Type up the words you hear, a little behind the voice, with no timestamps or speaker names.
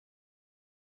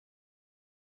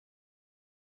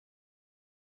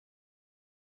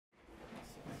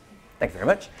Thank you very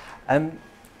much.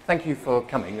 Thank you for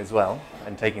coming as well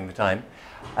and taking the time.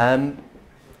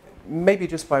 Maybe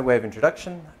just by way of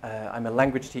introduction, I'm a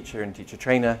language teacher and teacher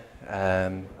trainer.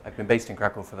 I've been based in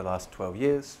Kraków for the last 12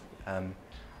 years.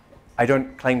 I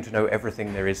don't claim to know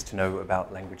everything there is to know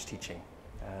about language teaching.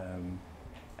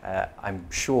 I'm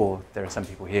sure there are some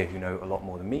people here who know a lot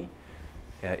more than me.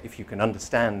 If you can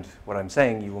understand what I'm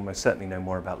saying, you will most certainly know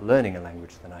more about learning a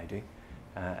language than I do,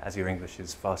 as your English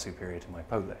is far superior to my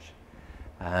Polish.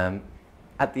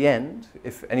 At the end,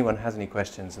 if anyone has any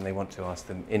questions and they want to ask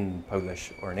them in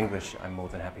Polish or in English, I'm more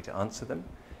than happy to answer them.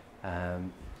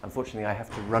 Unfortunately, I have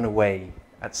to run away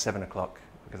at 7 o'clock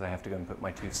because I have to go and put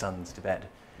my 2 sons to bed.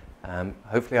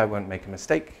 Hopefully I won't make a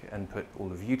mistake and put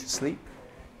all of you to sleep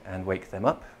and wake them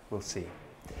up. We'll see.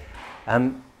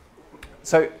 As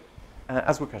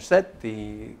Łukasz said,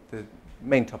 the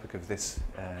main topic of this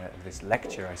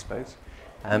lecture, I suppose,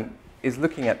 is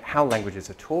looking at how languages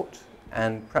are taught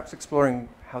and perhaps exploring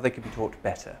how they could be taught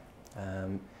better.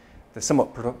 The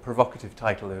somewhat provocative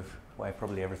title of why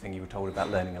probably everything you were told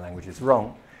about learning a language is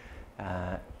wrong.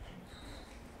 Yeah?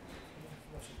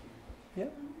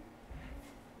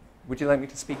 Would you like me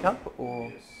to speak up,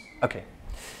 or? Yes. Okay.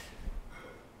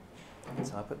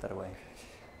 So I'll put that away.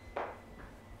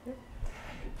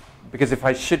 Because if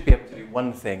I should be able to do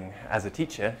one thing as a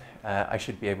teacher, I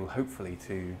should be able, hopefully,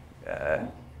 to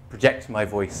project my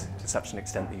voice to such an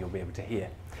extent that you'll be able to hear.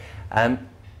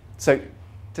 So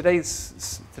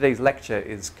today's lecture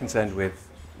is concerned with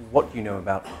what you know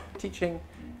about teaching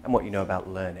and what you know about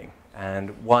learning, and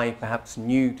why perhaps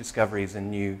new discoveries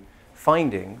and new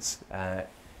findings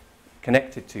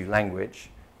connected to language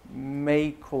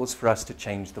may cause for us to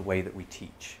change the way that we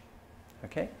teach.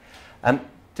 Okay?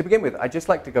 To begin with, I'd just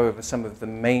like to go over some of the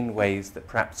main ways that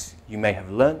perhaps you may have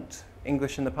learnt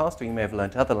English in the past, or you may have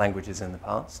learnt other languages in the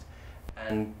past,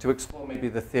 and to explore maybe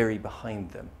the theory behind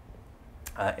them.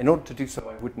 In order to do so,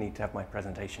 I would need to have my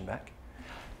presentation back.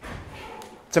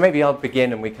 So maybe I'll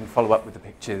begin and we can follow up with the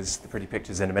pictures, the pretty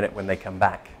pictures, in a minute when they come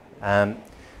back.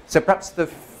 So perhaps the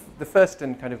first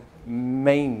and kind of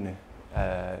main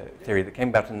theory that came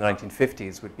about in the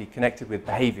 1950s would be connected with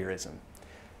behaviorism.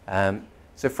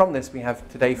 So from this, we have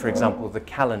today, for example, the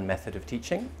Callan method of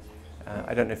teaching.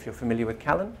 I don't know if you're familiar with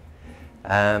Callan.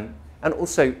 And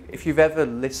also, if you've ever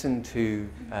listened to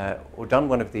or done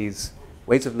one of these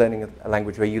ways of learning a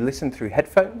language where you listen through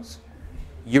headphones,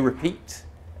 you repeat,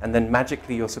 and then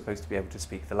magically you're supposed to be able to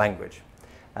speak the language.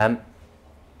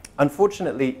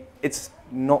 Unfortunately, it's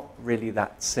not really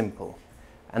that simple.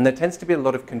 And there tends to be a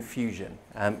lot of confusion.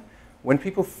 When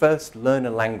people first learn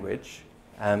a language,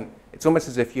 it's almost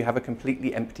as if you have a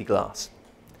completely empty glass.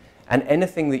 And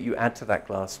anything that you add to that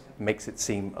glass makes it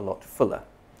seem a lot fuller.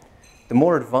 The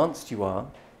more advanced you are,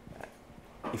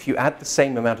 if you add the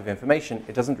same amount of information,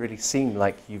 it doesn't really seem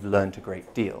like you've learned a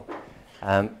great deal.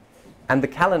 And the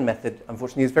Callan method,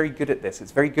 unfortunately, is very good at this.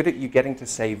 It's very good at you getting to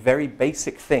say very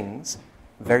basic things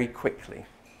very quickly.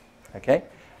 Okay?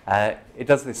 It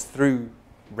does this through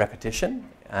repetition,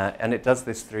 and it does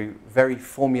this through very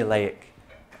formulaic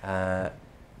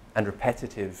and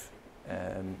repetitive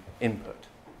input.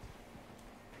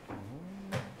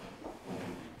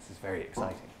 This is very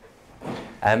exciting.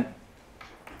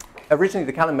 Originally,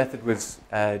 the Callan method was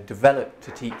developed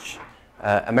to teach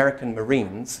American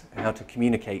Marines how to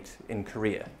communicate in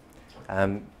Korea.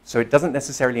 So it doesn't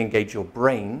necessarily engage your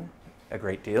brain a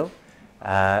great deal.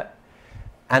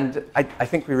 And I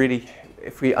think we really,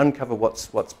 if we uncover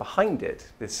what's behind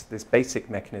it, this basic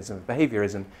mechanism of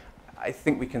behaviorism, I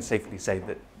think we can safely say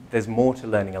that there's more to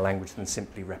learning a language than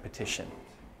simply repetition.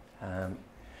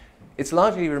 It's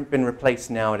largely been replaced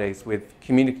nowadays with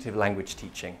communicative language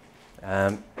teaching.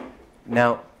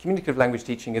 Now, communicative language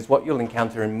teaching is what you'll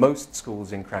encounter in most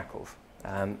schools in Kraków.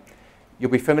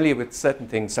 You'll be familiar with certain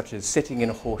things such as sitting in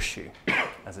a horseshoe,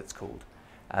 as it's called,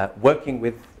 working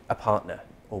with a partner,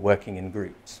 or working in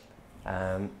groups.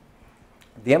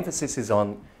 The emphasis is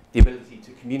on the ability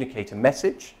to communicate a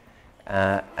message,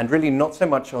 and really not so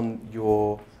much on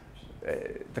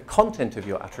the content of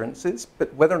your utterances,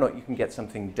 but whether or not you can get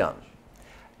something done.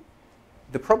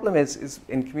 The problem is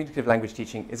in communicative language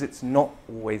teaching is it's not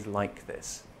always like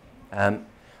this.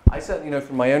 I certainly know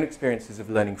from my own experiences of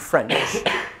learning French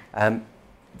that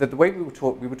the way we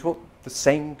were taught the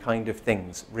same kind of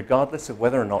things, regardless of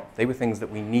whether or not they were things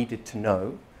that we needed to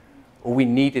know or we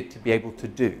needed to be able to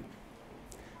do.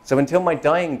 So until my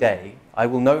dying day, I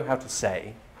will know how to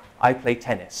say, I play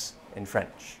tennis in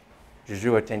French. Je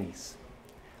joue au tennis.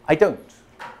 I don't.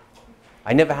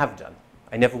 I never have done.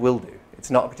 I never will do. It's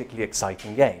not a particularly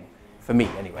exciting game, for me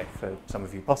anyway, for some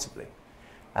of you possibly.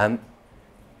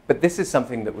 But this is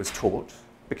something that was taught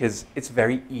because it's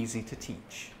very easy to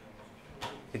teach.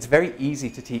 It's very easy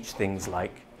to teach things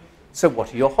like, so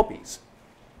what are your hobbies?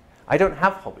 I don't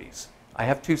have hobbies. I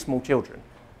have 2 small children.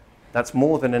 That's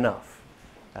more than enough.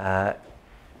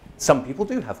 Some people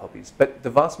do have hobbies, but the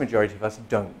vast majority of us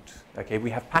don't. Okay, we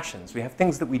have passions. We have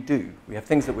things that we do. We have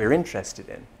things that we're interested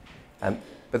in.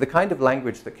 But the kind of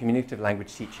language that communicative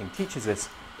language teaching teaches us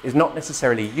is not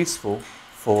necessarily useful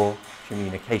for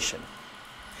communication.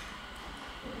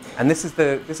 And this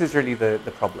is really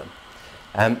the problem.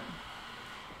 How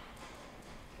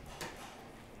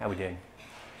are we doing?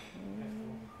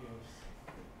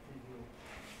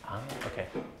 Okay.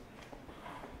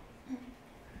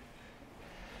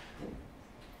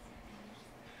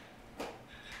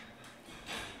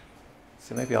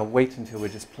 So maybe I'll wait until we're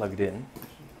just plugged in.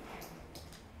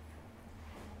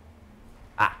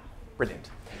 Brilliant.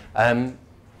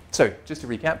 So just to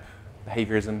recap,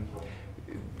 behaviorism.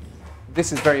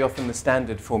 This is very often the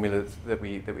standard formula that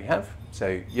we have.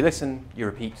 So you listen, you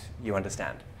repeat, you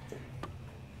understand.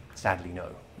 Sadly,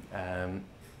 no.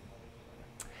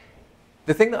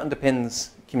 The thing that underpins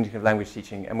communicative language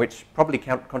teaching, and which probably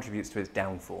contributes to its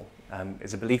downfall,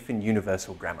 is a belief in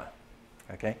universal grammar.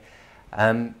 Okay?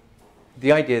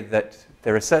 The idea that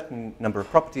there are a certain number of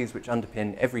properties which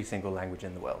underpin every single language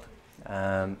in the world.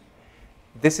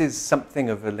 This is something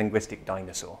of a linguistic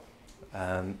dinosaur.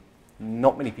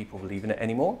 Not many people believe in it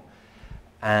anymore,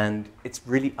 and it's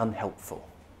really unhelpful.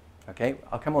 Okay?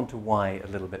 I'll come on to why a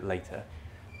little bit later.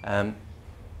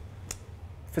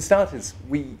 For starters,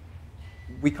 we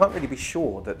can't really be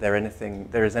sure that there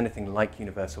is anything like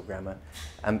universal grammar,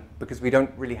 because we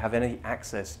don't really have any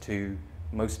access to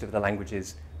most of the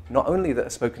languages, not only that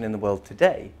are spoken in the world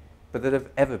today, but that have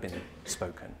ever been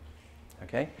spoken.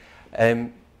 Okay?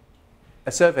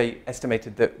 A survey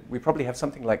estimated that we probably have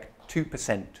something like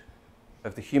 2%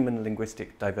 of the human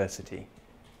linguistic diversity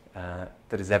that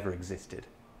has ever existed.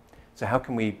 So how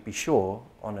can we be sure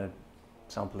on a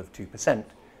sample of 2%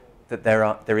 that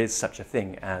there is such a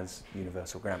thing as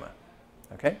universal grammar?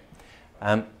 Okay?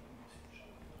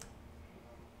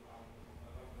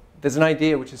 There's an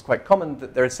idea which is quite common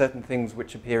that there are certain things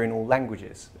which appear in all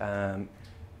languages.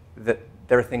 That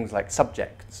there are things like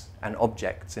subjects and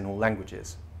objects in all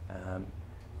languages.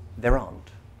 There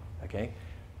aren't. Okay?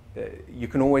 You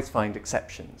can always find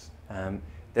exceptions.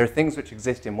 There are things which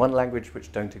exist in one language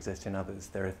which don't exist in others.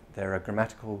 There are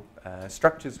grammatical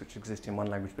structures which exist in one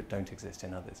language but don't exist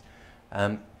in others.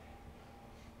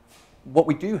 What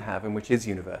we do have, and which is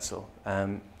universal,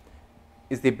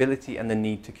 is the ability and the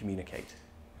need to communicate,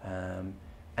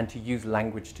 and to use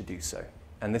language to do so.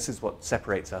 And this is what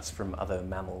separates us from other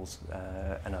mammals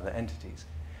and other entities.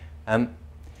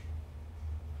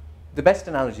 The best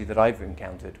analogy that I've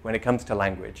encountered when it comes to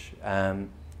language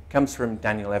comes from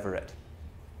Daniel Everett.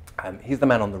 He's the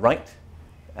man on the right.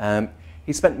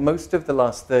 He spent most of the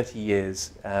last 30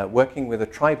 years working with a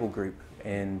tribal group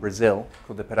in Brazil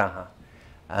called the Piraha,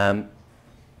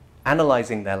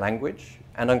 analyzing their language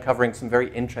and uncovering some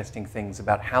very interesting things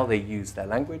about how they use their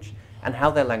language and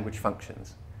how their language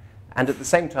functions. And at the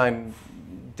same time,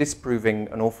 disproving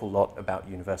an awful lot about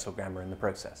universal grammar in the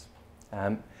process.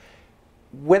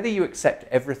 Whether you accept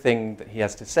everything that he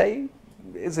has to say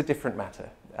is a different matter.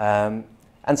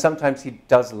 And sometimes he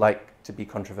does like to be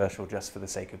controversial just for the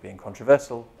sake of being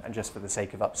controversial and just for the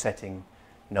sake of upsetting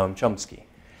Noam Chomsky.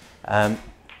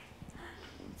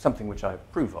 Something which I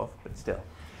approve of, but still.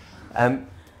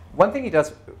 One thing he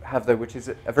does have, though, which is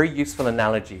a very useful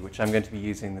analogy, which I'm going to be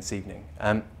using this evening.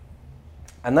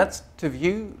 And that's to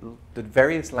view the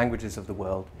various languages of the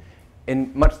world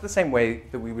in much the same way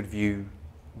that we would view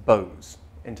bows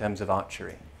in terms of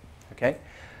archery. Okay?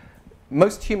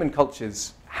 Most human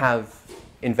cultures have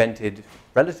invented,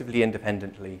 relatively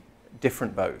independently,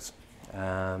 different bows.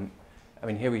 I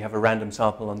mean, here we have a random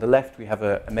sample on the left. We have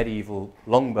a medieval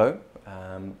longbow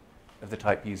of the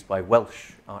type used by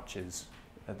Welsh archers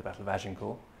at the Battle of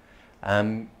Agincourt.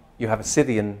 You have a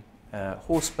Scythian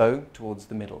horsebow towards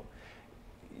the middle.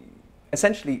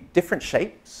 Essentially, different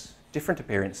shapes, different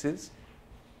appearances,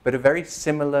 but a very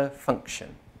similar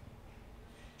function,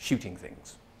 shooting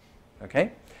things.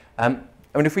 Okay? I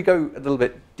mean, if we go a little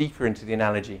bit deeper into the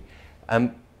analogy,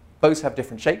 bows have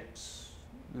different shapes.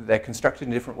 They're constructed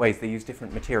in different ways. They use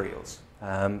different materials.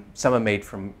 Some are made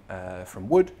from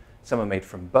wood. Some are made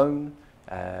from bone.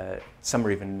 Some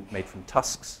are even made from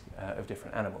tusks of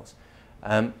different animals.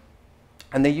 And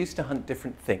they're used to hunt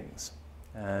different things.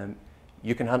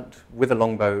 You can hunt with a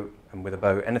longbow and with a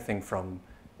bow anything from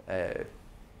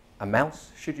a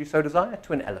mouse, should you so desire,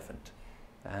 to an elephant.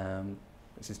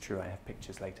 This is true. I have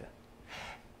pictures later.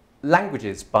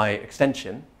 Languages, by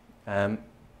extension,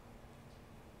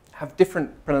 have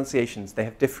different pronunciations, they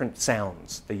have different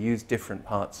sounds, they use different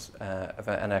parts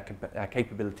and our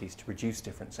capabilities to produce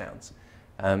different sounds.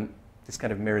 This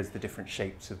kind of mirrors the different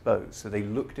shapes of bows, so they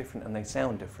look different and they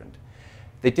sound different.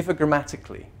 They differ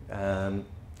grammatically.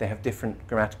 They have different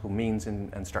grammatical means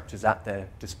and structures at their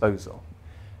disposal.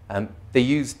 They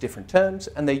use different terms,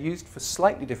 and they're used for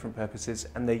slightly different purposes,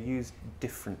 and they're used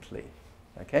differently.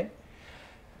 Okay?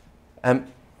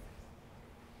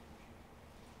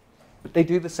 But they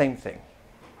do the same thing.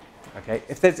 Okay?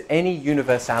 If there's any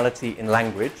universality in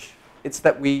language, it's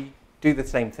that we do the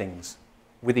same things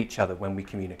with each other when we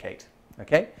communicate.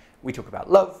 Okay? We talk about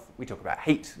love, we talk about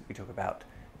hate, we talk about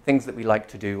things that we like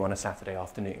to do on a Saturday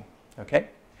afternoon. Okay?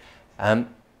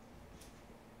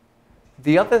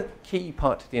 The other key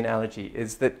part to the analogy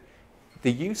is that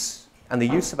the use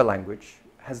of a language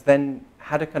has then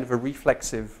had a kind of a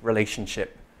reflexive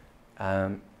relationship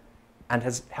and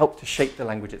has helped to shape the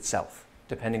language itself,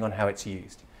 depending on how it's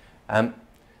used. So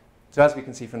as we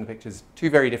can see from the pictures, two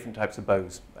very different types of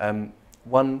bows.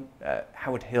 One,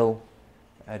 Howard Hill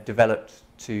developed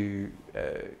to,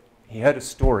 he heard a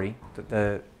story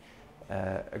that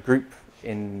a group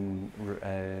in,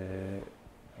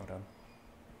 hold on,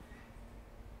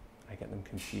 I get them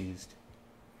confused.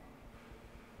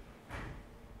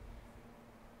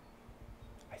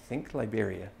 I think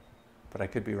Liberia, but I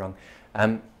could be wrong.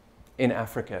 In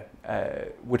Africa,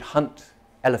 would hunt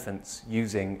elephants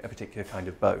using a particular kind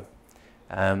of bow.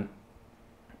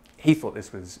 He thought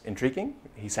this was intriguing.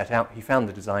 He set out, he found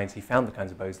the designs, he found the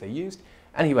kinds of bows they used,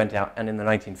 and he went out and in the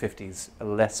 1950s, a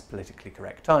less politically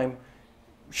correct time,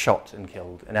 shot and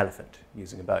killed an elephant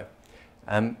using a bow.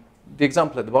 The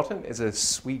example at the bottom is a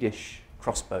Swedish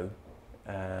crossbow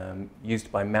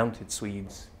used by mounted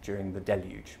Swedes during the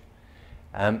deluge.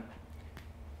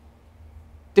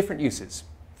 Different uses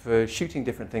for shooting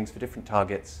different things for different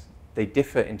targets. They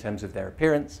differ in terms of their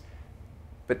appearance,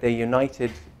 but they're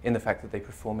united in the fact that they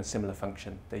perform a similar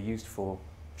function. They're used for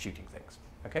shooting things.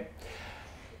 Okay?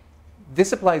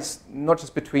 This applies not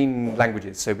just between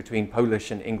languages, so between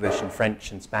Polish and English and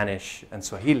French and Spanish and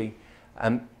Swahili,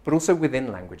 but also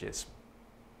within languages.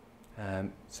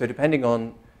 So depending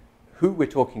on who we're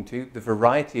talking to, the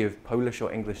variety of Polish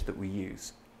or English that we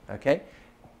use, okay,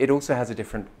 it also has a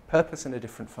different purpose and a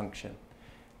different function.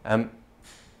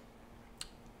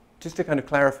 Just to kind of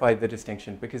clarify the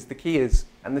distinction, because the key is,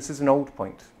 and this is an old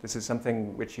point, this is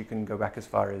something which you can go back as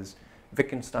far as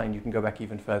Wittgenstein, you can go back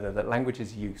even further, that language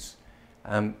is use.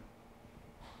 The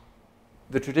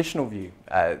traditional view,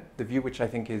 the view which I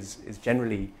think is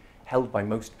generally held by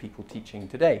most people teaching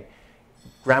today,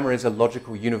 grammar is a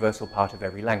logical, universal part of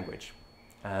every language.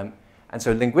 And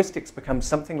so linguistics becomes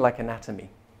something like anatomy.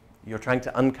 You're trying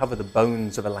to uncover the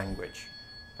bones of a language,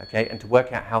 okay, and to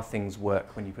work out how things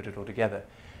work when you put it all together.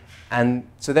 And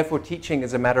so therefore teaching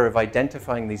is a matter of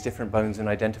identifying these different bones and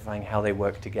identifying how they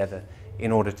work together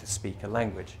in order to speak a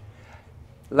language.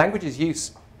 Language's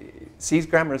use sees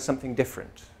grammar as something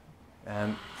different.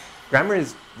 Grammar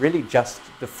is really just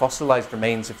the fossilized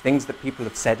remains of things that people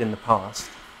have said in the past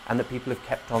and that people have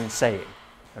kept on saying.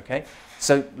 Okay?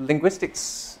 So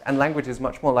linguistics and language is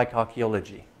much more like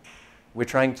archaeology. We're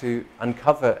trying to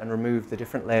uncover and remove the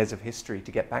different layers of history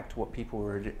to get back to what people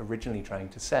were originally trying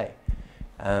to say.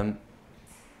 And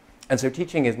so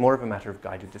teaching is more of a matter of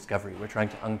guided discovery. We're trying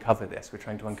to uncover this. We're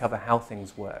trying to uncover how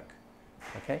things work.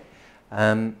 Okay?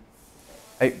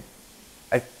 A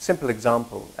simple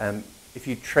example, if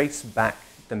you trace back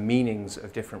the meanings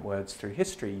of different words through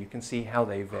history, you can see how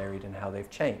they varied and how they've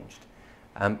changed.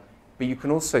 But you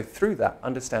can also, through that,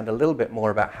 understand a little bit more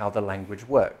about how the language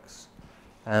works.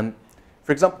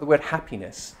 For example, the word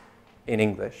happiness in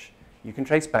English, you can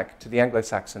trace back to the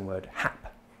Anglo-Saxon word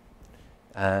hap.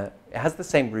 It has the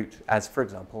same root as, for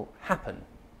example, happen.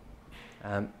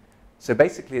 So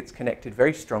basically, it's connected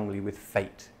very strongly with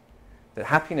fate. That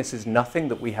happiness is nothing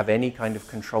that we have any kind of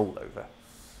control over.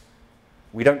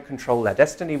 We don't control our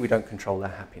destiny, we don't control our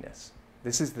happiness.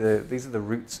 These are the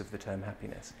roots of the term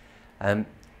happiness.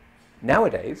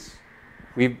 Nowadays,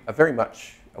 we are very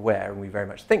much aware and we very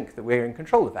much think that we're in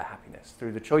control of our happiness.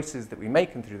 Through the choices that we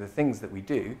make and through the things that we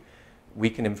do, we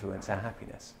can influence our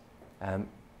happiness.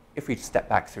 If we step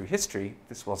back through history,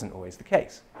 this wasn't always the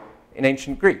case. In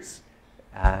ancient Greece,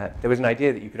 there was an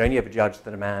idea that you could only ever judge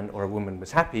that a man or a woman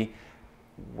was happy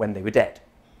when they were dead.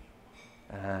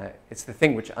 It's the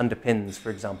thing which underpins, for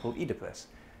example, Oedipus.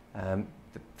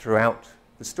 Throughout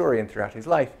the story and throughout his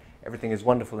life, everything is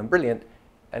wonderful and brilliant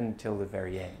until the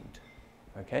very end.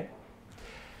 Okay?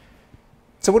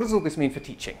 So what does all this mean for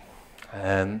teaching?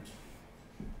 The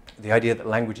idea that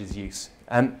language is use.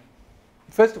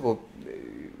 First of all,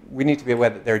 we need to be aware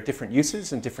that there are different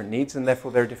uses and different needs, and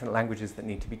therefore there are different languages that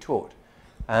need to be taught.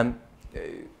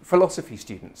 Philosophy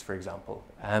students, for example.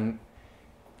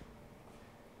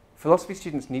 Philosophy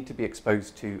students need to be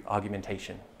exposed to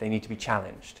argumentation. They need to be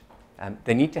challenged.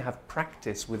 They need to have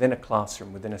practice within a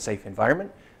classroom, within a safe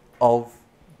environment, of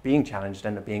being challenged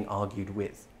and being argued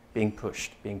with, being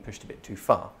pushed a bit too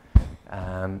far.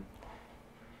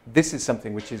 This is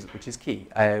something which is key.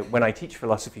 When I teach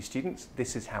philosophy students,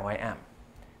 this is how I am.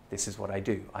 This is what I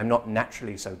do. I'm not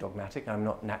naturally so dogmatic. I'm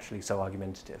not naturally so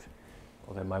argumentative,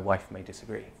 although my wife may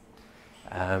disagree.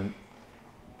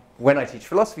 When I teach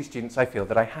philosophy students, I feel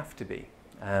that I have to be.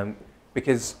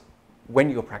 Because when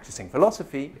you're practicing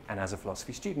philosophy, and as a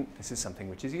philosophy student, this is something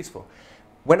which is useful.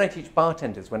 When I teach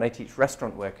bartenders, when I teach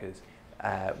restaurant workers,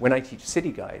 when I teach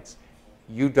city guides,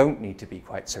 you don't need to be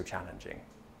quite so challenging,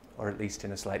 or at least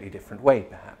in a slightly different way,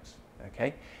 perhaps.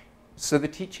 Okay? So the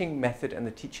teaching method and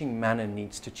the teaching manner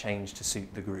needs to change to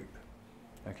suit the group.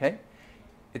 Okay?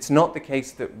 It's not the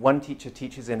case that one teacher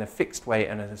teaches in a fixed way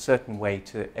and in a certain way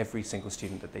to every single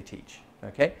student that they teach.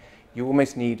 Okay? You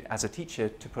almost need, as a teacher,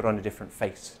 to put on a different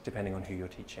face depending on who you're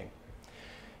teaching.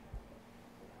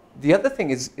 The other thing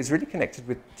is really connected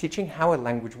with teaching how a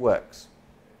language works.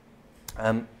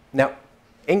 Now,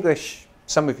 English,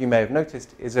 some of you may have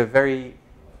noticed, is a very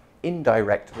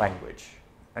indirect language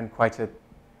and quite a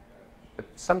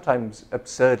sometimes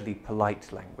absurdly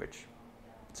polite language.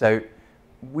 So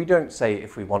we don't say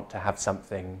if we want to have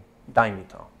something, daj mi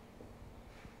to.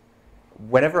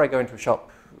 Whenever I go into a shop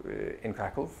in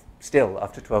Kraków, still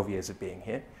after 12 years of being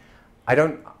here, I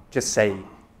don't just say,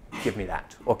 give me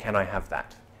that, or can I have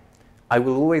that? I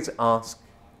will always ask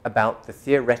about the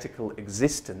theoretical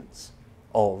existence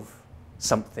of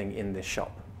something in this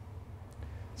shop.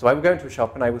 So I will go into a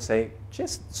shop and I will say,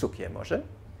 just cukier może?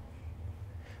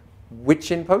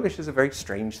 Which in Polish is a very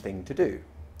strange thing to do.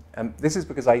 This is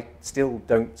because I still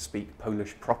don't speak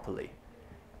Polish properly.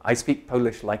 I speak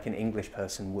Polish like an English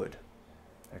person would.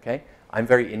 Okay? I'm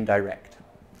very indirect.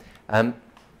 By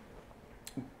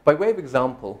way of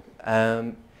example,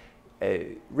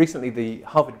 recently the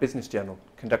Harvard Business Journal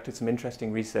conducted some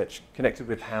interesting research connected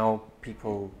with how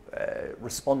people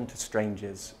respond to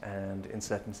strangers and in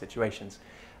certain situations.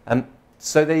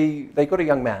 So they got a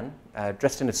young man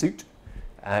dressed in a suit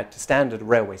to stand at a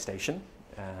railway station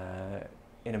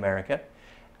in America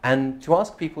and to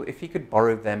ask people if he could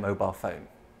borrow their mobile phone.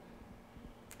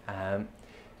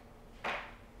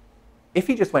 If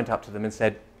he just went up to them and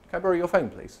said, can I borrow your phone,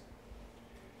 please?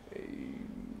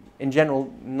 In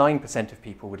general, 9% of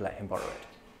people would let him borrow it.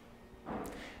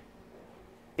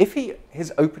 If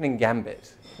his opening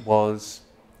gambit was,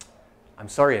 I'm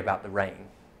sorry about the rain,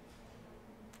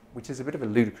 which is a bit of a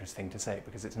ludicrous thing to say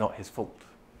because it's not his fault.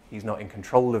 He's not in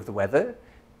control of the weather.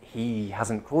 He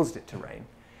hasn't caused it to rain.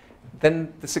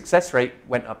 Then the success rate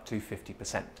went up to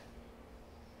 50%.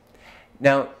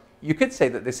 Now, you could say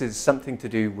that this is something to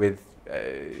do with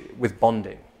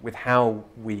bonding, with how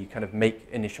we kind of make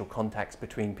initial contacts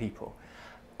between people.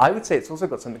 I would say it's also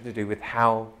got something to do with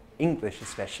how English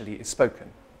especially is spoken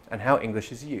and how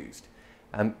English is used.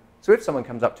 So if someone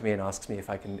comes up to me and asks me if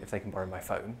they can borrow my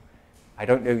phone, I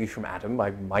don't know you from Adam,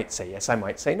 I might say yes, I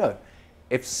might say no.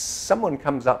 If someone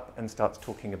comes up and starts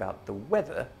talking about the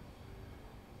weather,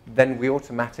 then we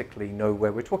automatically know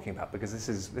where we're talking about because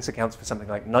this accounts for something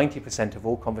like 90% of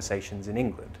all conversations in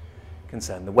England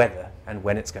concern the weather and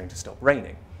when it's going to stop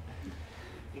raining.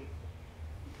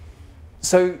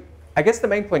 So I guess the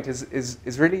main point is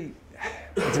really,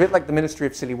 it's a bit like the Ministry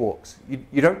of Silly Walks.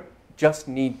 You don't just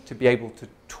need to be able to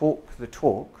talk the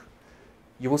talk,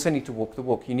 you also need to walk the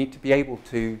walk. You need to be able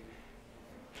to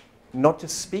not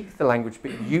just speak the language,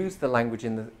 but use the language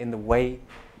in the way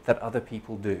that other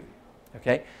people do.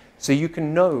 Okay? So you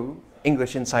can know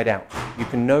English inside out. You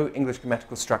can know English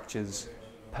grammatical structures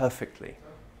perfectly.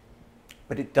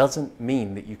 But it doesn't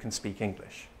mean that you can speak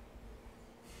English.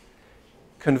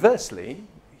 Conversely,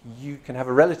 you can have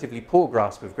a relatively poor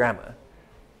grasp of grammar,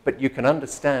 but you can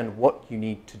understand what you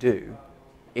need to do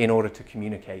in order to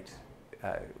communicate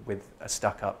with a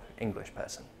stuck-up English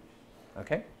person.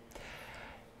 Okay?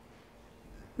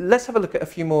 Let's have a look at a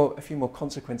few more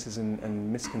consequences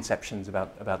and misconceptions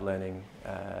about learning,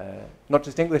 not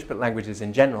just English, but languages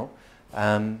in general.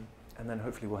 And then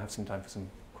hopefully we'll have some time for some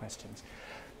questions.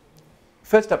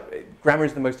 First up, grammar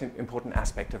is the most important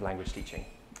aspect of language teaching.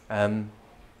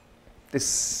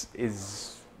 This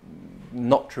is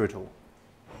not true at all.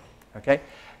 Okay?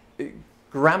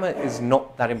 Grammar is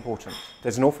not that important.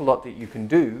 There's an awful lot that you can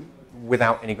do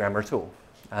without any grammar at all.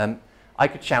 I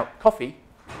could shout coffee,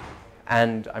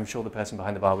 and I'm sure the person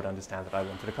behind the bar would understand that I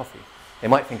wanted a coffee. They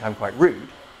might think I'm quite rude,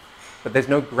 but there's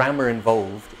no grammar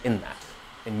involved in that,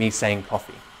 in me saying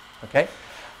coffee. Okay?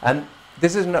 And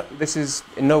this is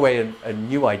in no way a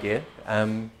new idea.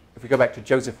 If we go back to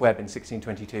Joseph Webb in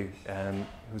 1622,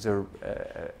 who's an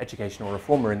educational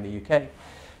reformer in the UK,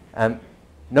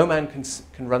 no man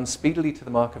can run speedily to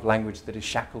the mark of language that is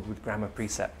shackled with grammar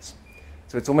precepts.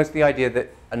 So it's almost the idea that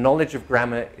a knowledge of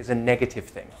grammar is a negative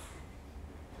thing.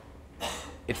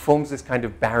 It forms this kind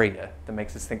of barrier that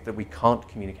makes us think that we can't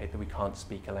communicate, that we can't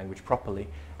speak a language properly,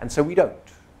 and so we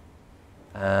don't.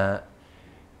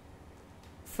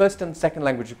 First and second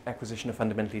language acquisition are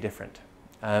fundamentally different.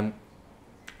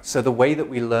 So the way that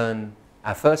we learn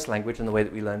our first language and the way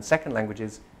that we learn second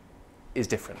languages is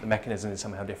different. The mechanism is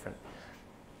somehow different.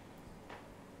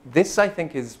 This, I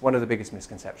think, is one of the biggest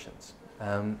misconceptions.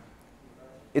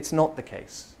 It's not the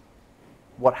case.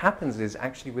 What happens is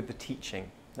actually with the teaching.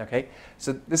 Okay?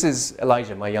 So this is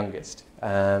Elijah, my youngest.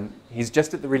 He's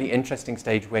just at the really interesting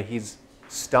stage where he's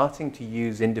starting to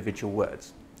use individual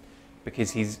words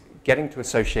because he's getting to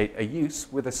associate a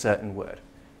use with a certain word.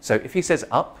 So if he says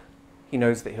up, he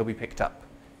knows that he'll be picked up.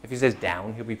 If he says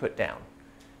down, he'll be put down.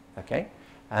 Okay?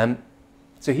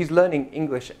 So he's learning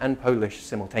English and Polish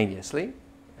simultaneously,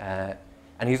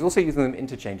 and he's also using them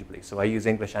interchangeably. So I use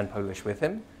English and Polish with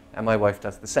him, and my wife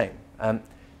does the same.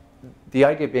 The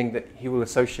idea being that he will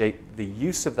associate the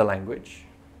use of the language.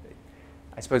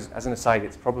 I suppose, as an aside,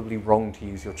 it's probably wrong to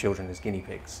use your children as guinea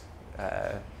pigs,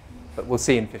 but we'll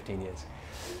see in 15 years.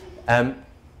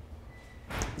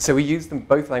 So we use them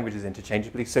both languages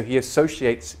interchangeably, so he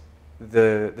associates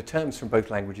the terms from both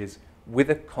languages with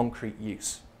a concrete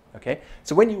use. Okay?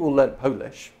 So when you all learnt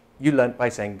Polish, you learnt by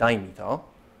saying daj mi to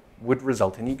would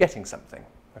result in you getting something.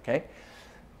 Okay?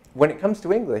 When it comes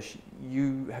to English,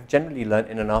 you have generally learnt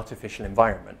in an artificial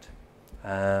environment.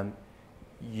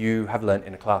 You have learnt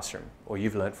in a classroom, or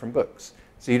you've learnt from books.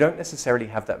 So you don't necessarily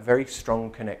have that very strong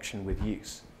connection with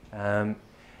use. An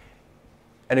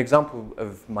example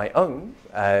of my own,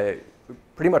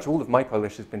 pretty much all of my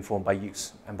Polish has been formed by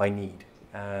use and by need.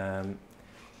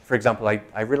 For example,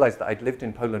 I realized that I'd lived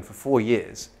in Poland for 4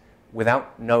 years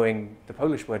without knowing the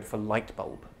Polish word for light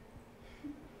bulb.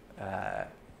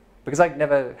 Because I'd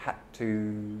never had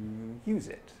to use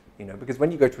it, you know, because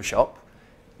when you go to a shop,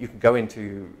 you can go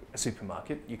into a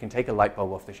supermarket, you can take a light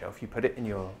bulb off the shelf, you put it in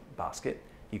your basket,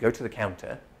 you go to the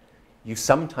counter, you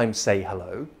sometimes say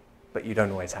hello, but you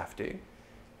don't always have to.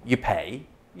 You pay,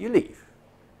 you leave.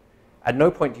 At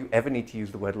no point do you ever need to use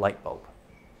the word light bulb,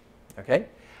 okay?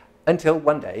 Until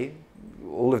one day,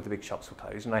 all of the big shops were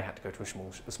closed and I had to go to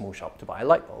a small shop to buy a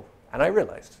light bulb, and I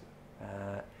realized.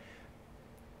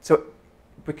 So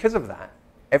because of that,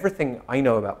 everything I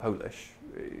know about Polish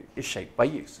is shaped by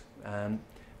use.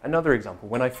 Another example,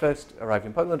 when I first arrived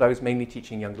in Poland, I was mainly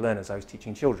teaching young learners, I was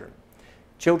teaching children.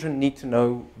 Children need to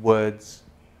know words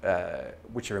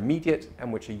which are immediate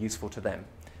and which are useful to them.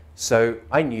 So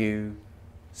I knew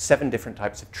 7 different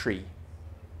types of tree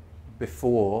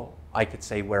before I could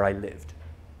say where I lived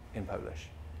in Polish.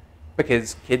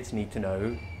 Because kids need to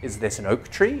know, is this an oak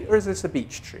tree or is this a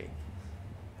beech tree?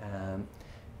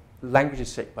 Language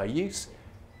is shaped by use.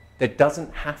 There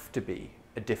doesn't have to be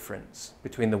a difference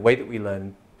between the way that we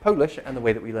learn Polish and the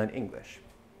way that we learn English.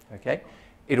 Okay?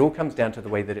 It all comes down to the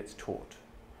way that it's taught.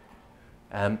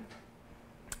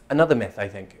 Another myth, I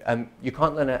think, you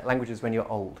can't learn languages when you're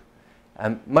old.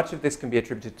 Much of this can be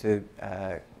attributed to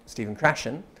Stephen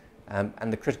Krashen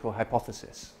and the critical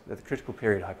hypothesis, the critical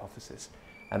period hypothesis.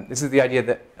 This is the idea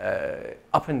that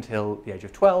up until the age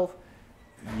of 12,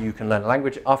 you can learn a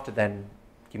language. After then,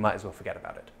 you might as well forget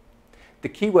about it. The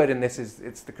key word in this is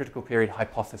it's the critical period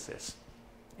hypothesis.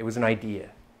 It was an idea.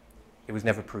 It was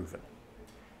never proven.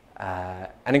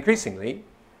 And increasingly,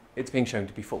 it's being shown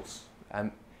to be false.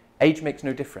 Age makes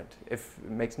no difference.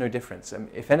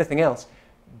 If anything else,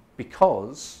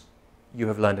 because you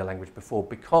have learned a language before,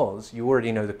 because you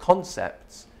already know the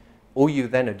concepts, all you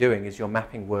then are doing is you're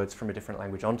mapping words from a different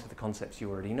language onto the concepts you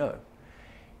already know.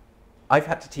 I've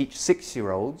had to teach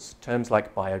 6-year-olds terms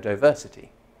like biodiversity.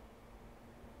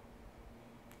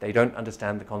 They don't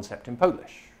understand the concept in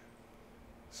Polish.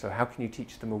 So how can you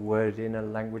teach them a word in a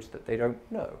language that they don't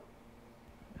know?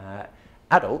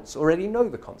 Adults already know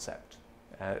the concept.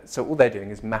 So all they're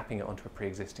doing is mapping it onto a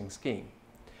pre-existing scheme.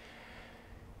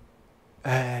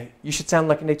 You should sound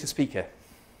like a native speaker.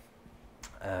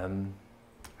 I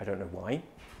don't know why.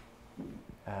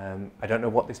 I don't know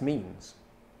what this means.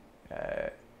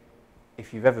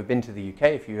 If you've ever been to the UK,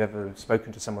 if you've ever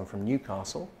spoken to someone from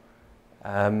Newcastle,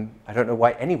 I don't know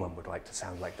why anyone would like to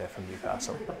sound like they're from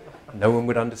Newcastle. No one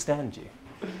would understand you.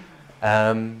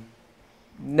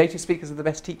 Native speakers are the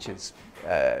best teachers.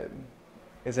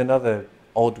 Is another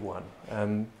odd one.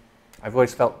 I've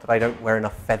always felt that I don't wear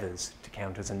enough feathers to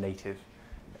count as a native,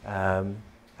 and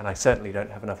I certainly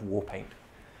don't have enough war paint.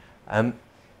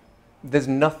 There's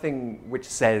nothing which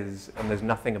says, and there's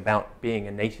nothing about being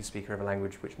a native speaker of a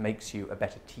language which makes you a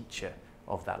better teacher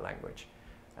of that language.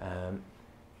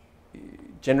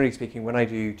 Generally speaking, when I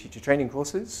do teacher training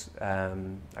courses,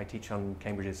 I teach on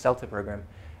Cambridge's CELTA program,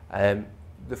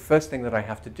 the first thing that I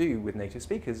have to do with native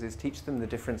speakers is teach them the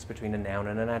difference between a noun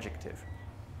and an adjective.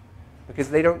 Because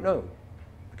they don't know,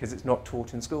 because it's not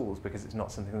taught in schools, because it's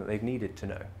not something that they've needed to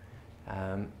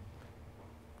know.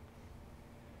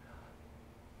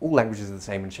 All languages are the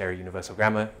same and share a universal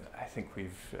grammar. I think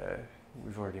we've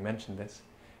already mentioned this.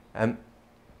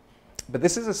 But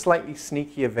this is a slightly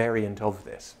sneakier variant of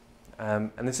this.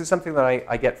 And this is something that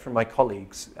I get from my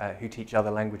colleagues who teach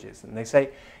other languages. And they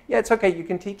say, yeah, it's okay, you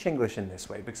can teach English in this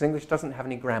way, because English doesn't have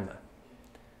any grammar.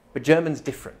 But German's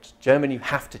different. German you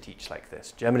have to teach like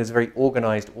this. German is a very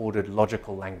organized, ordered,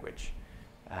 logical language.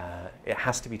 It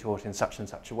has to be taught in such and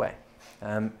such a way.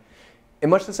 In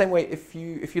much the same way, if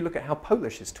you look at how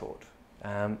Polish is taught,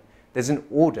 there's an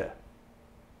order.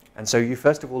 And so you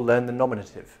first of all learn the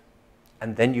nominative,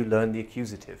 and then you learn the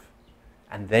accusative.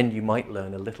 And then you might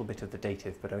learn a little bit of the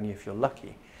dative, but only if you're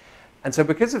lucky. And so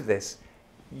because of this,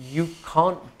 you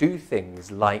can't do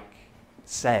things like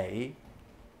say,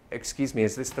 excuse me,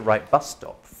 is this the right bus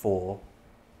stop for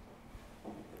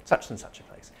such and such a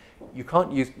place? You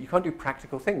can't do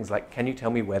practical things like, can you tell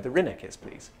me where the Rynek is,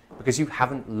 please? Because you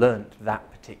haven't learnt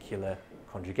that particular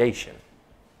conjugation,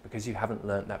 because you haven't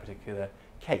learnt that particular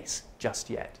case just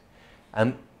yet.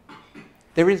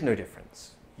 There is no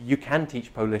difference. You can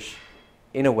teach Polish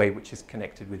in a way which is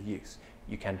connected with use.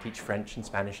 You can teach French and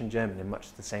Spanish and German in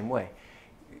much the same way.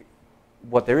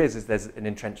 What there is there's an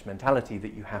entrenched mentality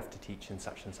that you have to teach in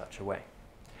such and such a way.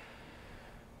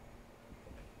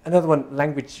 Another one,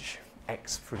 language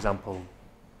X, for example,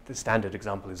 the standard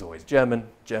example is always German.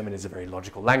 German is a very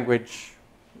logical language.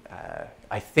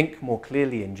 I think more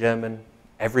clearly in German.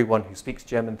 Everyone who speaks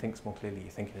German thinks more clearly. You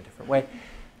think in a different way.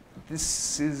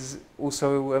 This is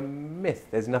also a myth.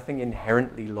 There's nothing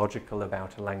inherently logical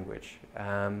about a language,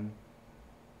 and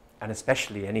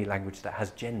especially any language that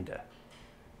has gender.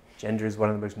 Gender is one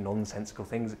of the most nonsensical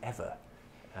things ever.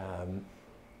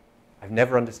 I've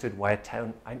never understood why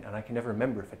and I can never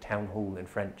remember if a town hall in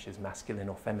French is masculine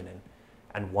or feminine,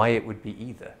 and why it would be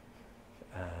either.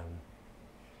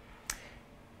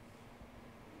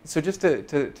 So just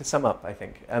to sum up, I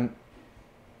think,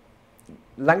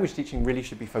 language teaching really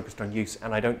should be focused on use,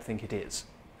 and I don't think it is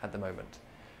at the moment.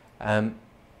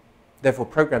 Therefore,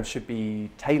 programs should be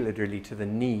tailored really to the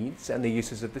needs and the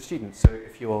uses of the students. So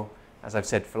if you're, as I've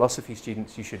said, philosophy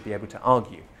students, you should be able to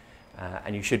argue,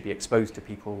 and you should be exposed to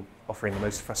people offering the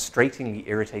most frustratingly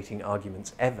irritating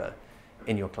arguments ever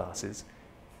in your classes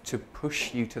to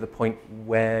push you to the point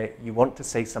where you want to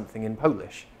say something in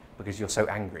Polish because you're so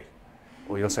angry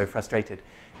or you're so frustrated.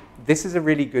 This is a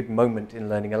really good moment in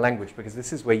learning a language, because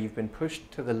this is where you've been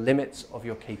pushed to the limits of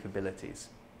your capabilities.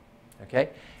 Okay?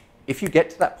 If you get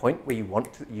to that point where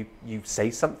you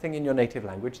say something in your native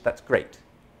language, that's great,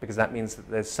 because that means that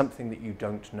there's something that you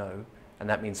don't know, and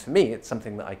that means for me it's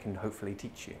something that I can hopefully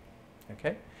teach you.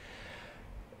 Okay?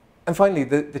 And finally,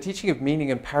 the teaching of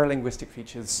meaning and paralinguistic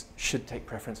features should take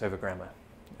preference over grammar.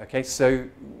 Okay? So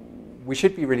we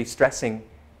should be really stressing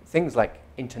things like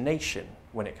intonation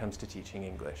when it comes to teaching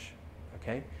English,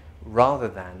 okay, rather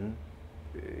than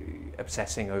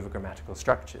obsessing over grammatical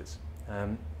structures.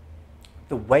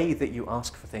 The way that you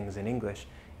ask for things in English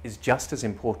is just as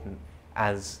important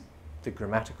as the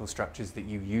grammatical structures that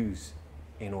you use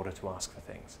in order to ask for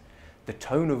things. The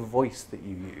tone of voice that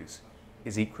you use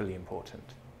is equally important.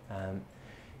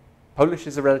 Polish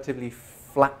is a relatively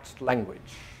flat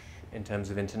language in terms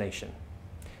of intonation.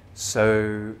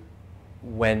 So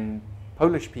when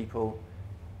Polish people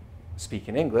speak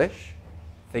in English,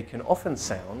 they can often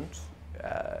sound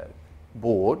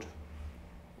bored,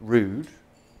 rude,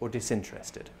 or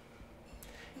disinterested.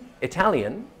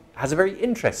 Italian has a very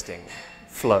interesting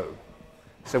flow.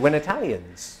 So when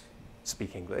Italians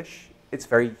speak English, it's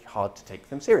very hard to take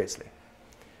them seriously.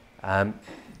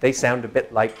 They sound a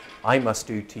bit like I must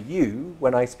do to you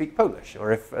when I speak Polish,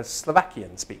 or if a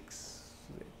Slovakian speaks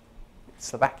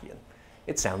Slovakian,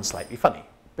 it sounds slightly funny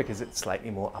because it's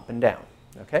slightly more up and down.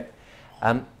 Okay?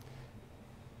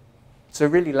 So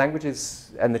really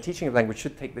languages and the teaching of language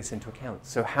should take this into account.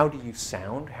 So how do you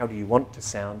sound? How do you want to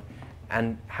sound?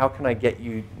 And how can I get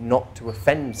you not to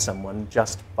offend someone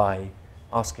just by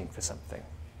asking for something?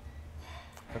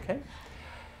 Okay?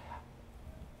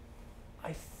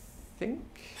 I think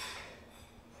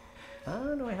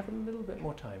No, I have a little bit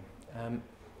more time.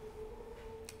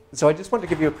 So I just want to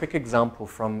give you a quick example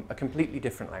from a completely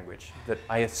different language that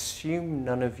I assume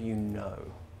none of you know,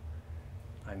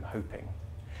 I'm hoping.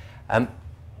 And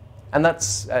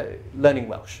that's learning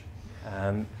Welsh.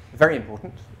 Very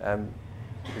important,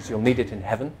 because you'll need it in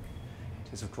heaven.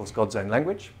 It is, of course, God's own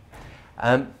language.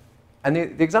 And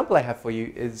the example I have for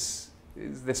you is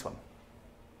this one.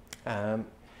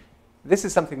 This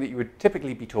is something that you would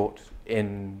typically be taught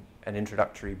in an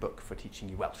introductory book for teaching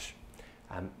you Welsh.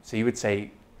 So you would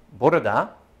say, Bore da.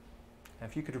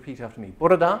 If you could repeat after me.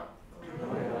 Bore da.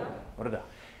 Bore da.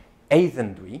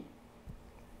 Aeddan dwi.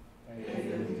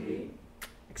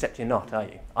 Except you're not, are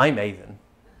you? I'm Aeddan.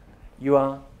 You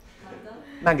are?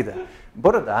 Magda.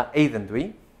 Bore da. Aeddan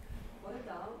dwi.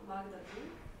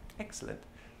 Excellent.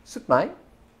 Sut mai?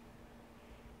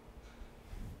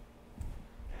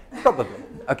 Probably.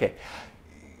 Okay.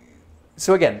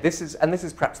 So again, this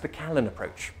is perhaps the Callan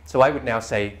approach. So I would now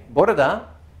say, Bore da.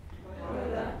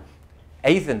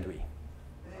 Aeddan dwi.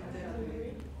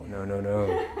 Oh,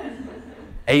 no.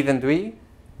 Aeddan dwi.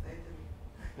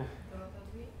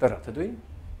 Dorota dwi.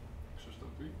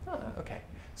 Okay.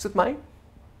 Sut mai?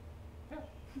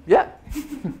 Yeah.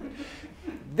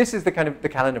 This is the kind of the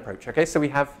Callan approach. Okay, so we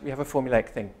have a formulaic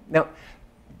thing. Now,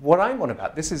 what I'm on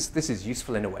about, this is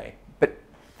useful in a way, but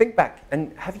think back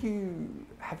and have you?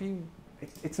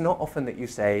 It's not often that you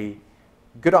say,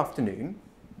 "Good afternoon.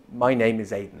 My name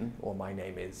is Aeddan," or "My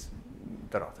name is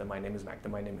Dorota. My name is Magda.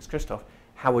 My name is Christoph.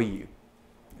 How are you?"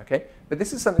 Okay, but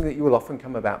this is something that you will often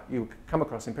come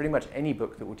across in pretty much any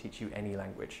book that will teach you any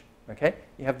language. Okay,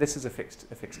 you have this as a fixed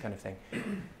kind of thing.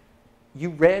 You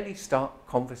rarely start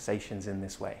conversations in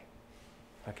this way.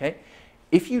 Okay,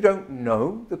 if you don't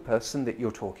know the person that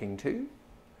you're talking to,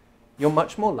 you're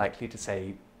much more likely to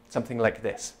say something like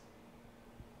this.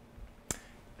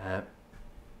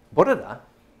 Bore da,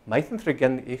 maithn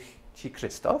thrigan ich chi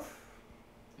Christoph?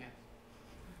 Yes.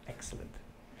 Excellent.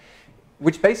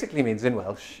 Which basically means in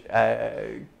Welsh,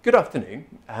 good afternoon.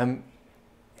 Are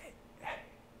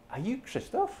you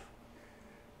Christoph?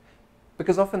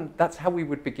 Because often that's how we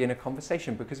would begin a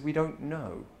conversation, because we don't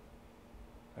know.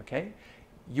 Okay?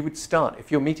 You would start, if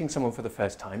you're meeting someone for the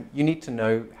first time, you need to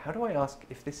know, how do I ask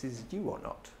if this is you or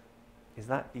not? Is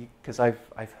that, because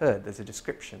I've heard there's a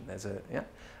description, yeah?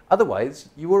 Otherwise,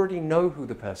 you already know who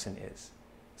the person is.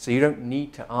 So you don't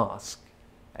need to ask,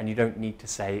 and you don't need to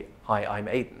say, hi, I'm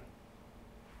Aeddan.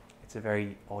 It's a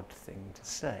very odd thing to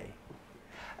say.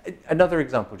 Another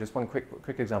example, just one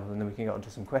quick example, and then we can get on to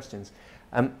some questions,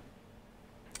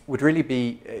 would really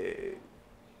be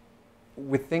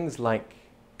with things like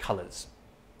colours.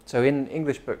 So in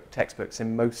English textbooks,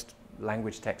 in most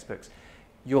language textbooks,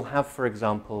 you'll have, for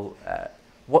example,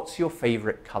 what's your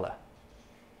favourite colour?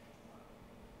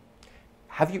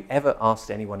 Have you ever asked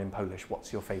anyone in Polish,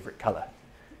 what's your favourite colour?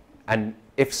 And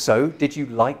if so, did you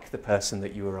like the person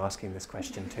that you were asking this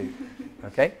question to?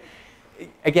 Okay?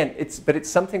 Again, it's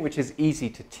something which is easy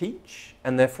to teach,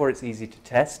 and therefore it's easy to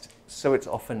test, so it's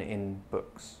often in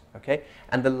books. Okay?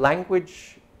 And the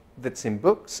language that's in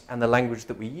books and the language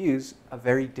that we use are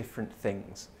very different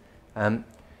things.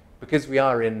 Because we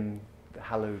are in the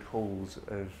hallowed halls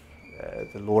of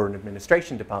the Law and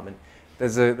Administration Department,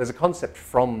 there's a concept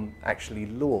from actually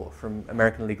law, from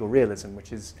American legal realism,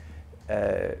 which is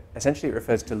essentially it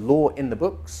refers to law in the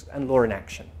books and law in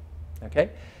action.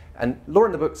 Okay? And law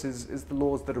in the books is the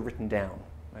laws that are written down.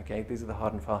 Okay? These are the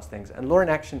hard and fast things. And law in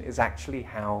action is actually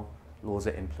how laws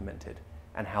are implemented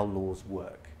and how laws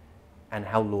work and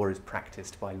how law is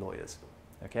practiced by lawyers.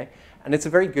 Okay? And it's a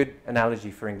very good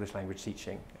analogy for English language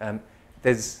teaching.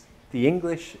 There's the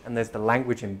English and there's the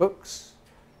language in books,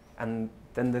 and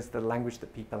then there's the language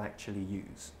that people actually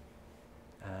use.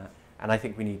 And I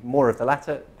think we need more of the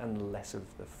latter and less of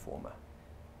the former.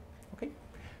 Okay?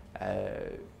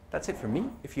 That's it from me.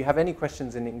 If you have any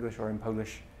questions in English or in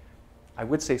Polish, I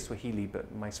would say Swahili, but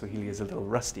my Swahili is a little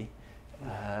rusty.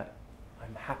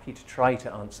 I'm happy to try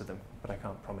to answer them, but I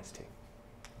can't promise to.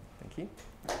 Thank you.